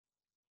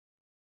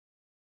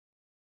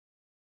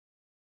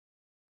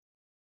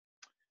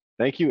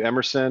Thank you,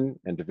 Emerson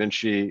and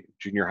Vinci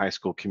junior high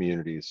school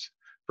communities,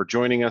 for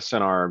joining us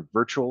in our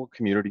virtual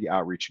community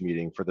outreach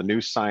meeting for the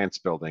new science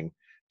building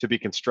to be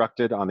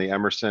constructed on the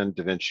Emerson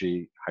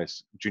Vinci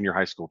junior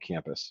high school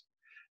campus.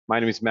 My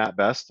name is Matt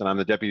Best, and I'm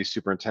the Deputy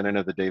Superintendent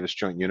of the Davis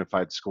Joint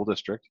Unified School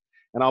District,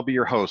 and I'll be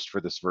your host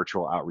for this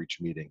virtual outreach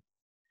meeting.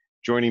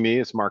 Joining me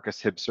is Marcus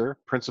Hibser,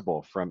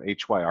 Principal from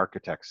HY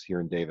Architects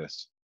here in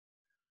Davis.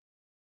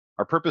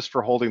 Our purpose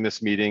for holding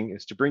this meeting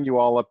is to bring you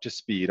all up to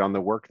speed on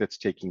the work that's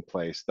taking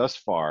place thus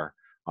far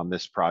on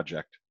this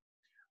project.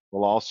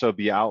 We'll also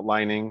be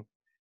outlining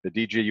the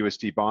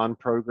DJUSD bond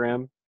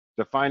program,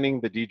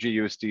 defining the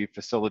DJUSD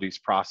facilities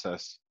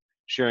process,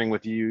 sharing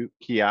with you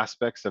key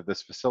aspects of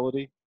this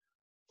facility,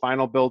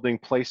 final building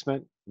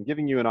placement, and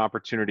giving you an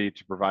opportunity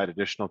to provide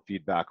additional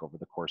feedback over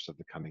the course of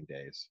the coming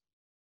days.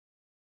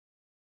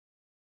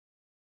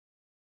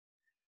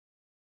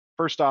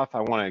 First off,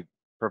 I want to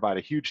provide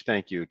a huge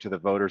thank you to the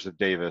voters of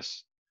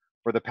Davis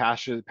for the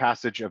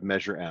passage of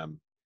Measure M,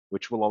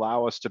 which will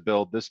allow us to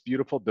build this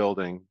beautiful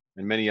building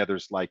and many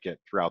others like it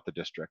throughout the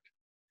district.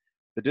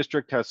 The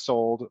district has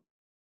sold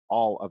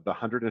all of the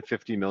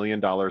 $150 million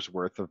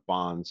worth of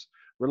bonds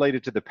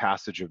related to the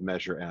passage of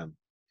Measure M.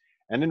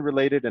 And in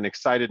related and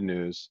excited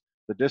news,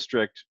 the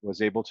district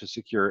was able to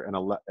secure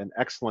an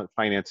excellent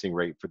financing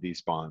rate for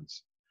these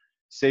bonds,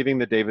 saving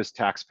the Davis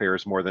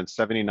taxpayers more than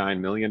 $79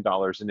 million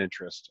in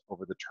interest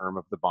over the term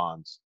of the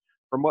bonds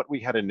from what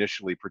we had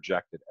initially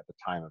projected at the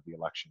time of the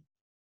election.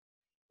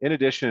 In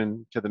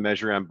addition to the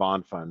Measure M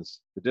bond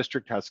funds, the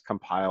district has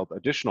compiled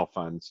additional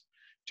funds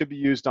to be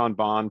used on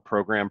bond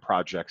program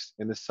projects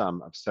in the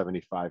sum of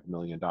 $75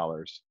 million.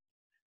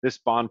 This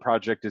bond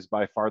project is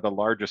by far the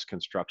largest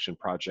construction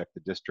project the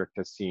district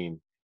has seen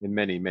in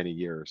many, many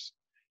years.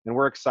 And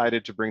we're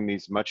excited to bring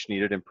these much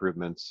needed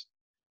improvements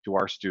to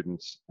our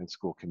students and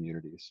school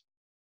communities.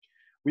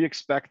 We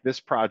expect this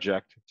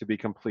project to be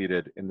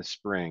completed in the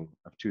spring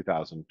of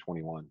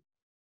 2021.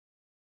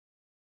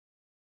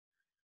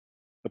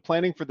 The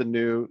planning for the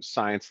new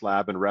science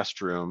lab and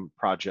restroom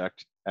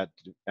project at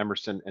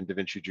Emerson and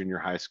Vinci Junior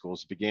High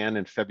Schools began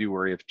in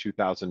February of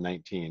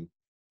 2019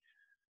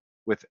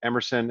 with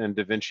Emerson and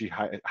Vinci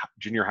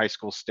Junior High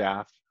School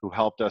staff who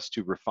helped us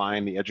to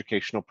refine the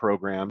educational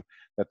program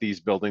that these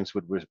buildings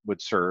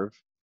would serve.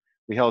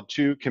 We held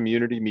 2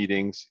 community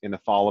meetings in the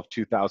fall of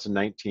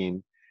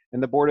 2019,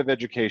 and the Board of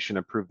Education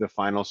approved the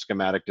final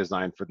schematic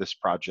design for this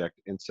project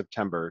in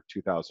September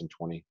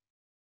 2020.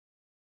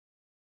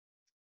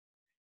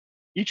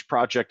 Each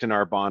project in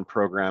our bond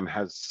program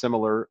has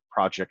similar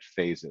project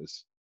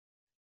phases.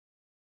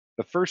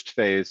 The first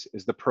phase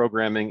is the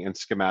programming and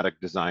schematic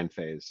design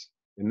phase.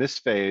 In this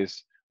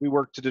phase, we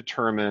work to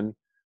determine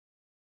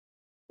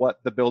what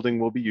the building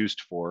will be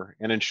used for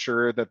and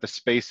ensure that the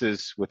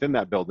spaces within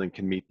that building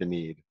can meet the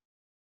need.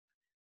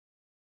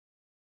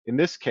 In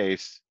this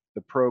case,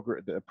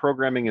 the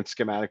programming and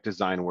schematic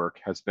design work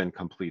has been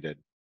completed.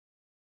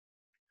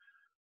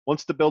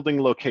 Once the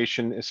building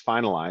location is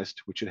finalized,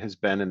 which it has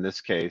been in this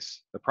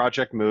case, the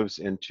project moves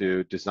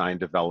into design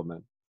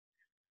development.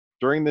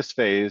 During this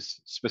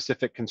phase,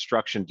 specific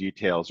construction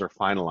details are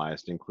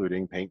finalized,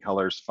 including paint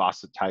colors,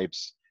 faucet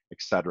types,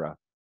 etc.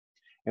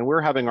 And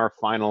we're having our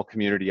final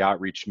community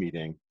outreach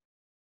meeting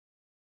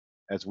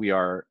as we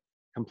are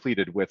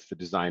completed with the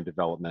design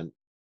development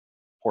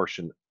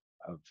portion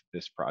of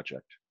this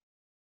project.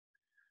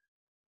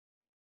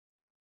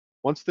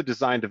 Once the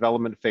design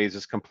development phase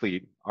is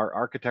complete, our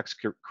architects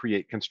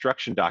create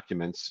construction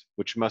documents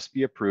which must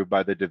be approved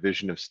by the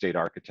Division of State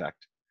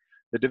Architect.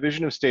 The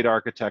Division of State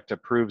Architect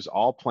approves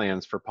all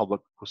plans for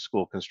public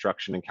school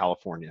construction in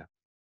California.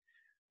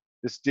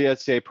 This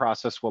DSA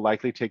process will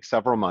likely take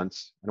several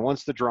months, and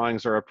once the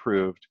drawings are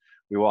approved,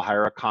 we will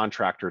hire a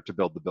contractor to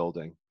build the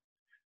building.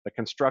 The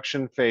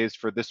construction phase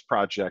for this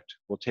project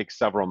will take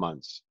several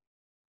months.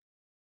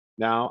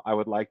 Now, I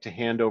would like to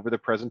hand over the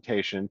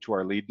presentation to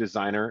our lead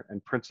designer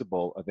and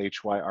principal of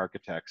HY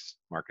Architects,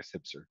 Marcus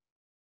Hibser.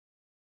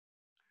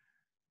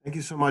 Thank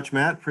you so much,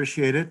 Matt.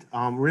 Appreciate it.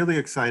 I'm really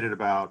excited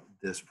about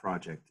this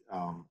project.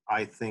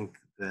 I think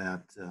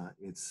that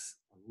it's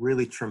a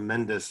really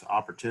tremendous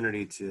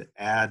opportunity to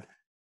add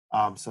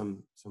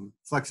some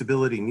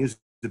flexibility and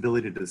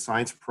usability to the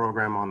science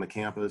program on the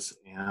campus,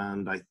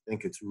 and I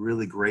think it's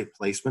really great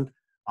placement.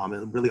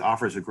 It really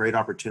offers a great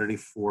opportunity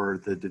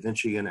for the Da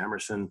Vinci and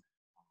Emerson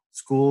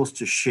schools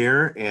to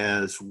share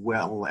as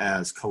well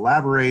as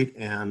collaborate,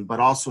 but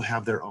also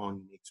have their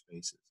own unique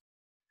spaces.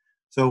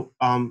 So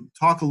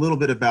talk a little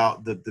bit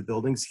about the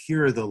buildings.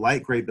 Here are the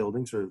light gray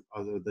buildings, or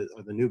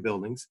the new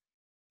buildings.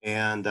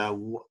 And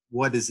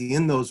what is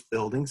in those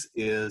buildings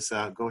is,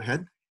 go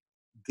ahead.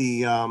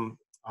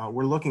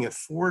 We're looking at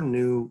 4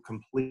 new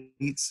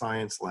complete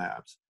science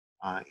labs.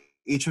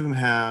 Each of them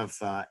have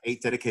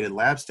 8 dedicated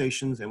lab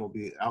stations and will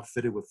be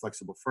outfitted with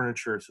flexible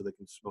furniture so they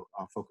can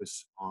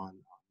focus on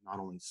not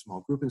only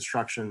small group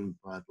instruction,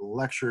 but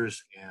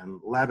lectures and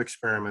lab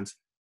experiments.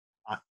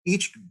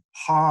 Each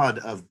pod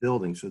of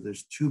buildings, so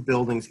there's 2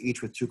 buildings,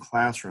 each with 2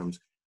 classrooms,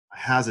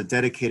 has a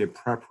dedicated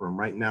prep room.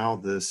 Right now,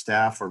 the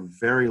staff are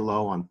very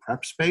low on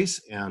prep space,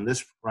 and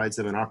this provides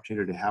them an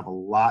opportunity to have a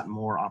lot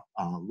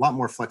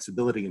more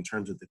flexibility in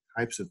terms of the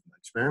types of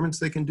experiments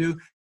they can do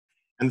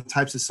and the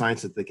types of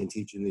science that they can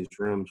teach in these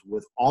rooms,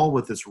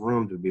 with this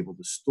room to be able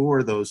to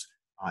store those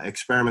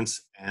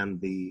experiments and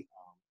the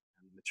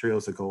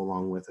materials that go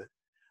along with it.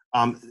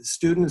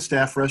 Student and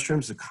staff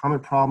restrooms is a common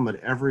problem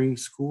at every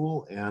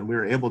school, and we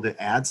were able to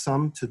add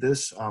some to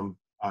this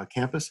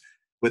campus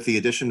with the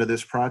addition to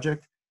this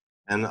project.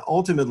 And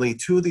ultimately,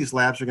 2 of these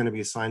labs are going to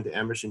be assigned to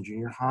Emerson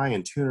Junior High,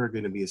 and 2 are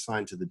going to be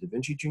assigned to the Da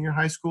Vinci Junior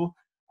High School.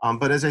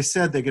 But as I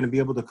said, they're going to be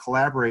able to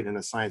collaborate in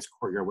a science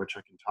courtyard, which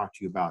I can talk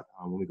to you about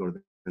when we go to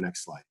the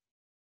next slide.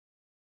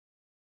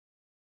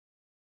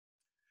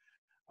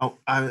 Oh,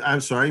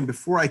 I'm sorry.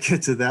 Before I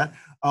get to that,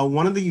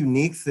 one of the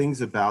unique things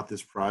about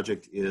this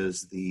project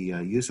is the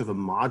use of a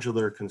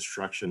modular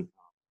construction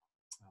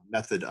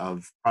method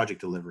of project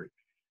delivery.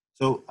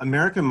 So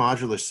American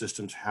Modular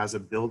Systems has a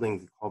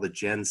building called the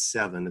Gen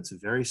 7. It's a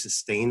very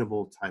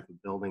sustainable type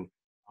of building.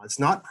 It's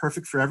not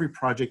perfect for every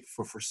project.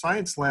 For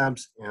science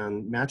labs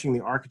and matching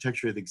the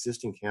architecture of the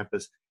existing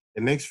campus,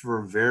 it makes for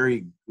a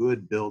very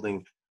good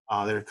building.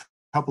 There are a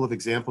couple of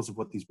examples of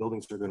what these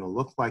buildings are going to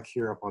look like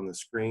here up on the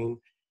screen.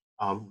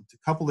 A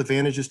couple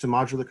advantages to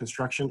modular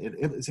construction.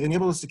 It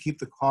enables us to keep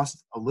the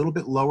cost a little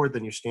bit lower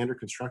than your standard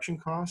construction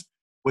cost,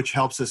 which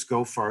helps us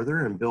go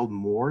farther and build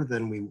more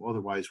than we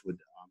otherwise would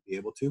be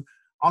able to.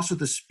 Also,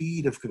 the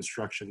speed of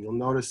construction. You'll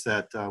notice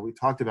that we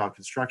talked about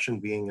construction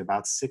being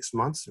about 6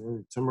 months,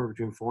 or somewhere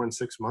between 4 and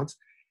 6 months.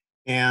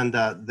 And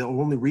the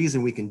only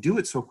reason we can do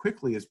it so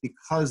quickly is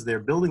because they're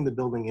building the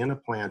building in a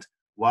plant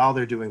while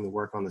they're doing the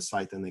work on the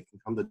site, then they can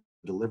come to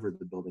deliver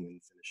the building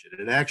and finish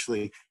it. It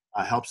actually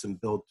helps them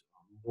build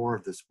more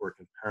of this work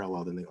in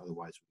parallel than they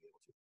otherwise would be able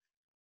to.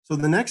 So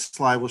the next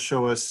slide will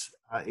show us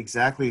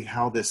exactly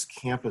how this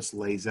campus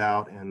lays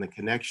out and the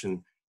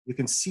connection. You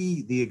can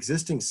see the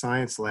existing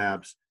science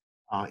labs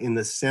in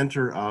the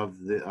center of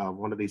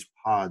one of these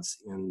pods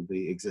in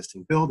the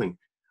existing building.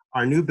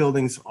 Our new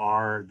buildings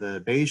are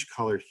the beige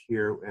colored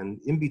here, and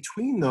in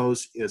between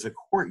those is a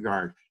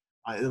courtyard.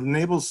 It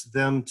enables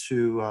them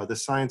to, the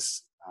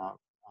science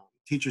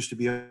teachers to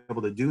be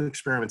able to do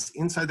experiments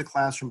inside the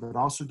classroom, but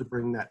also to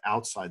bring that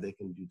outside. They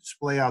can do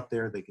display out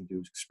there, they can do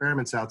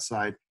experiments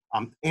outside.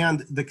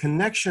 And the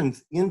connection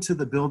into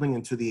the building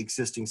and to the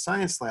existing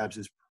science labs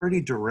is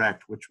pretty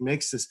direct, which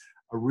makes this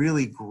a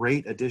really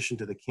great addition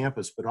to the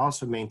campus, but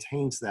also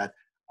maintains that,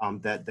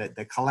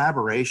 that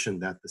collaboration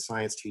that the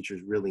science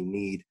teachers really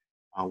need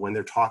when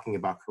they're talking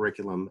about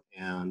curriculum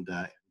and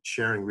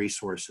sharing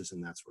resources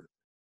and that sort of thing.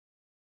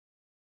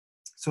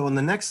 So in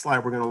the next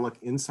slide, we're going to look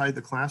inside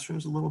the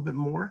classrooms a little bit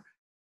more.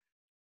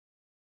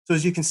 So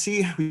as you can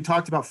see, we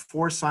talked about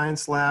 4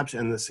 science labs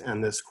and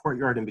this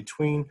courtyard in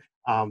between.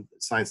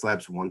 Science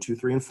labs 1, 2,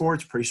 3, and 4.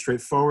 It's pretty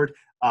straightforward.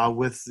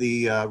 With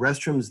the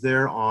restrooms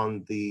there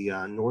on the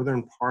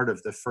northern part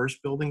of the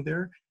first building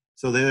there.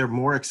 So they're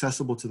more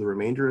accessible to the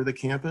remainder of the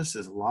campus.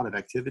 There's a lot of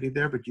activity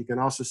there, but you can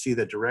also see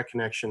the direct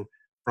connection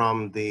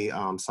from the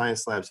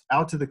science labs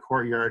out to the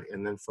courtyard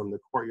and then from the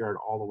courtyard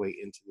all the way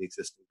into the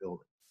existing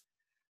building.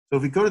 So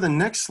if we go to the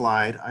next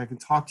slide, I can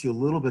talk to you a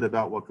little bit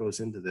about what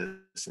goes into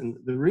this. And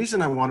the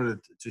reason I wanted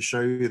to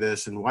show you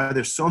this and why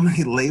there's so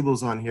many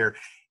labels on here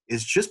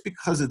is just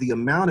because of the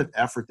amount of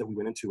effort that we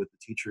went into with the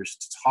teachers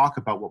to talk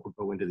about what would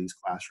go into these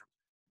classrooms.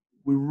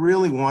 We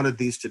really wanted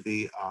these to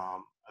be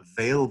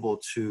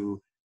available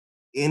to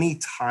any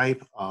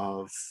type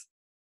of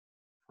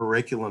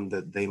curriculum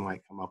that they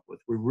might come up with.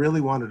 We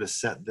really wanted to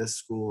set this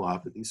school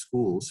up, these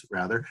schools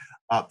rather,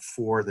 up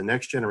for the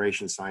next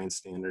generation science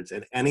standards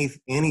and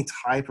any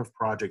type of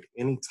project,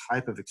 any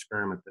type of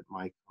experiment that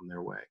might come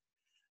their way.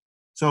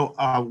 So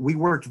we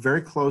worked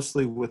very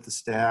closely with the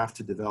staff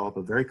to develop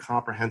a very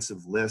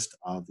comprehensive list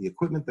of the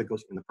equipment that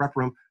goes in the prep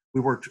room. We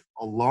worked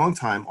a long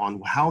time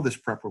on how this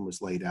prep room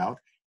was laid out.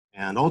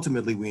 And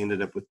ultimately, we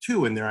ended up with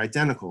 2, and they're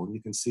identical. And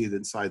you can see that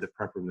inside the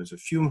prep room, there's a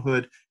fume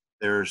hood,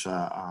 there's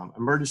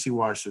emergency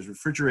wash, there's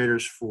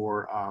refrigerators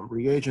for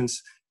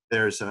reagents,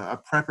 there's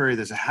a prep area,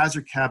 there's a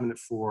hazard cabinet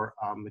for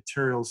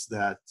materials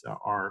that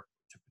are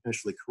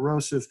potentially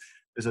corrosive.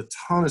 There's a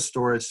ton of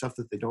storage, stuff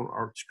that they don't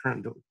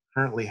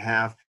currently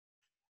have.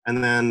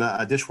 And then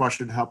a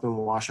dishwasher to help them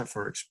wash up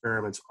for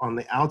experiments. On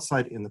the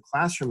outside in the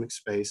classroom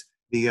space,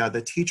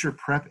 the teacher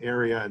prep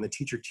area and the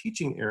teacher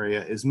teaching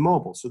area is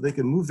mobile. So they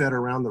can move that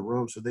around the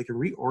room so they can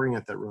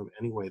reorient that room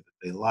any way that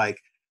they like,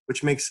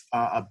 which makes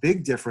a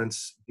big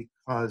difference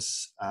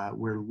because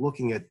we're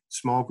looking at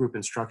small group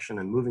instruction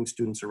and moving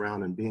students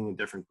around and being in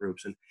different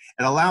groups. And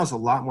it allows a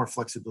lot more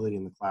flexibility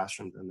in the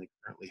classroom than they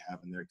currently have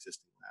in their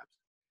existing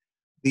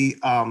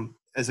labs.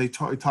 As I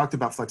talked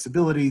about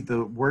flexibility,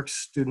 the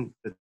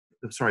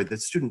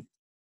student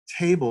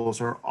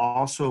tables are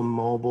also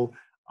mobile.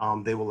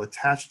 They will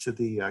attach to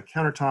the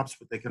countertops,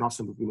 but they can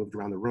also be moved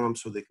around the room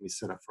so they can be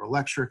set up for a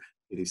lecture,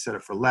 they can be set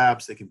up for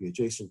labs, they can be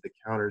adjacent to the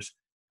counters.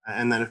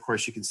 And then, of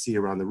course, you can see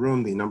around the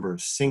room the number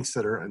of sinks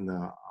that are in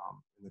the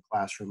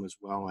classroom, as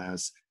well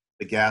as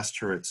the gas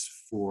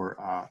turrets for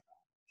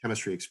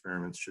chemistry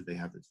experiments should they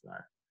have the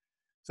desire.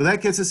 So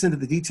that gets us into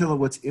the detail of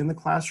what's in the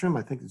classroom.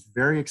 I think it's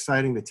very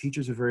exciting. The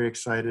teachers are very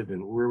excited,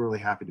 and we're really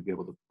happy to be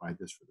able to provide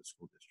this for the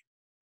school district.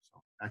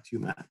 So back to you,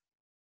 Matt.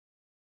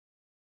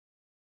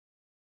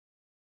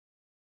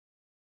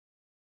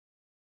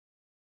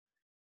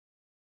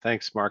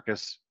 Thanks,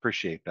 Marcus.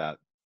 Appreciate that.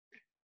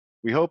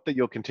 We hope that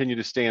you'll continue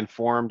to stay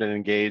informed and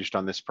engaged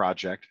on this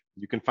project.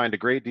 You can find a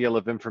great deal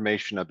of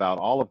information about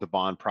all of the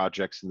bond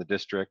projects in the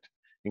district,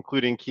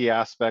 including key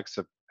aspects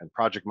of and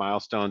project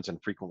milestones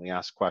and frequently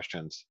asked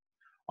questions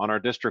on our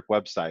district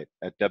website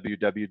at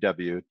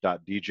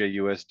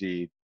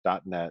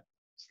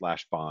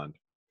www.djusd.net/bond.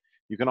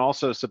 You can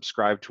also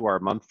subscribe to our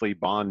monthly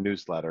bond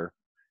newsletter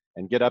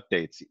and get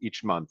updates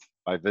each month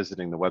by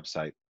visiting the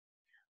website.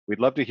 We'd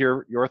love to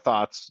hear your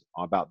thoughts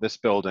about this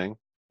building,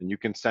 and you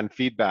can send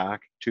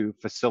feedback to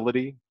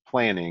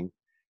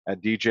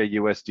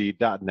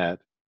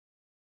facilityplanning@djusd.net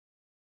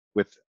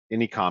with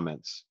any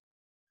comments.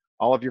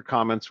 All of your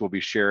comments will be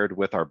shared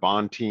with our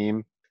bond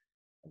team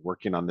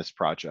working on this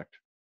project.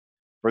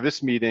 For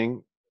this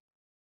meeting,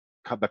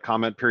 the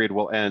comment period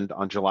will end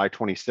on July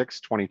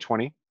 26,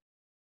 2020.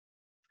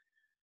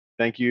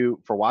 Thank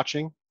you for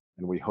watching,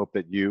 and we hope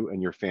that you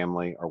and your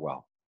family are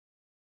well.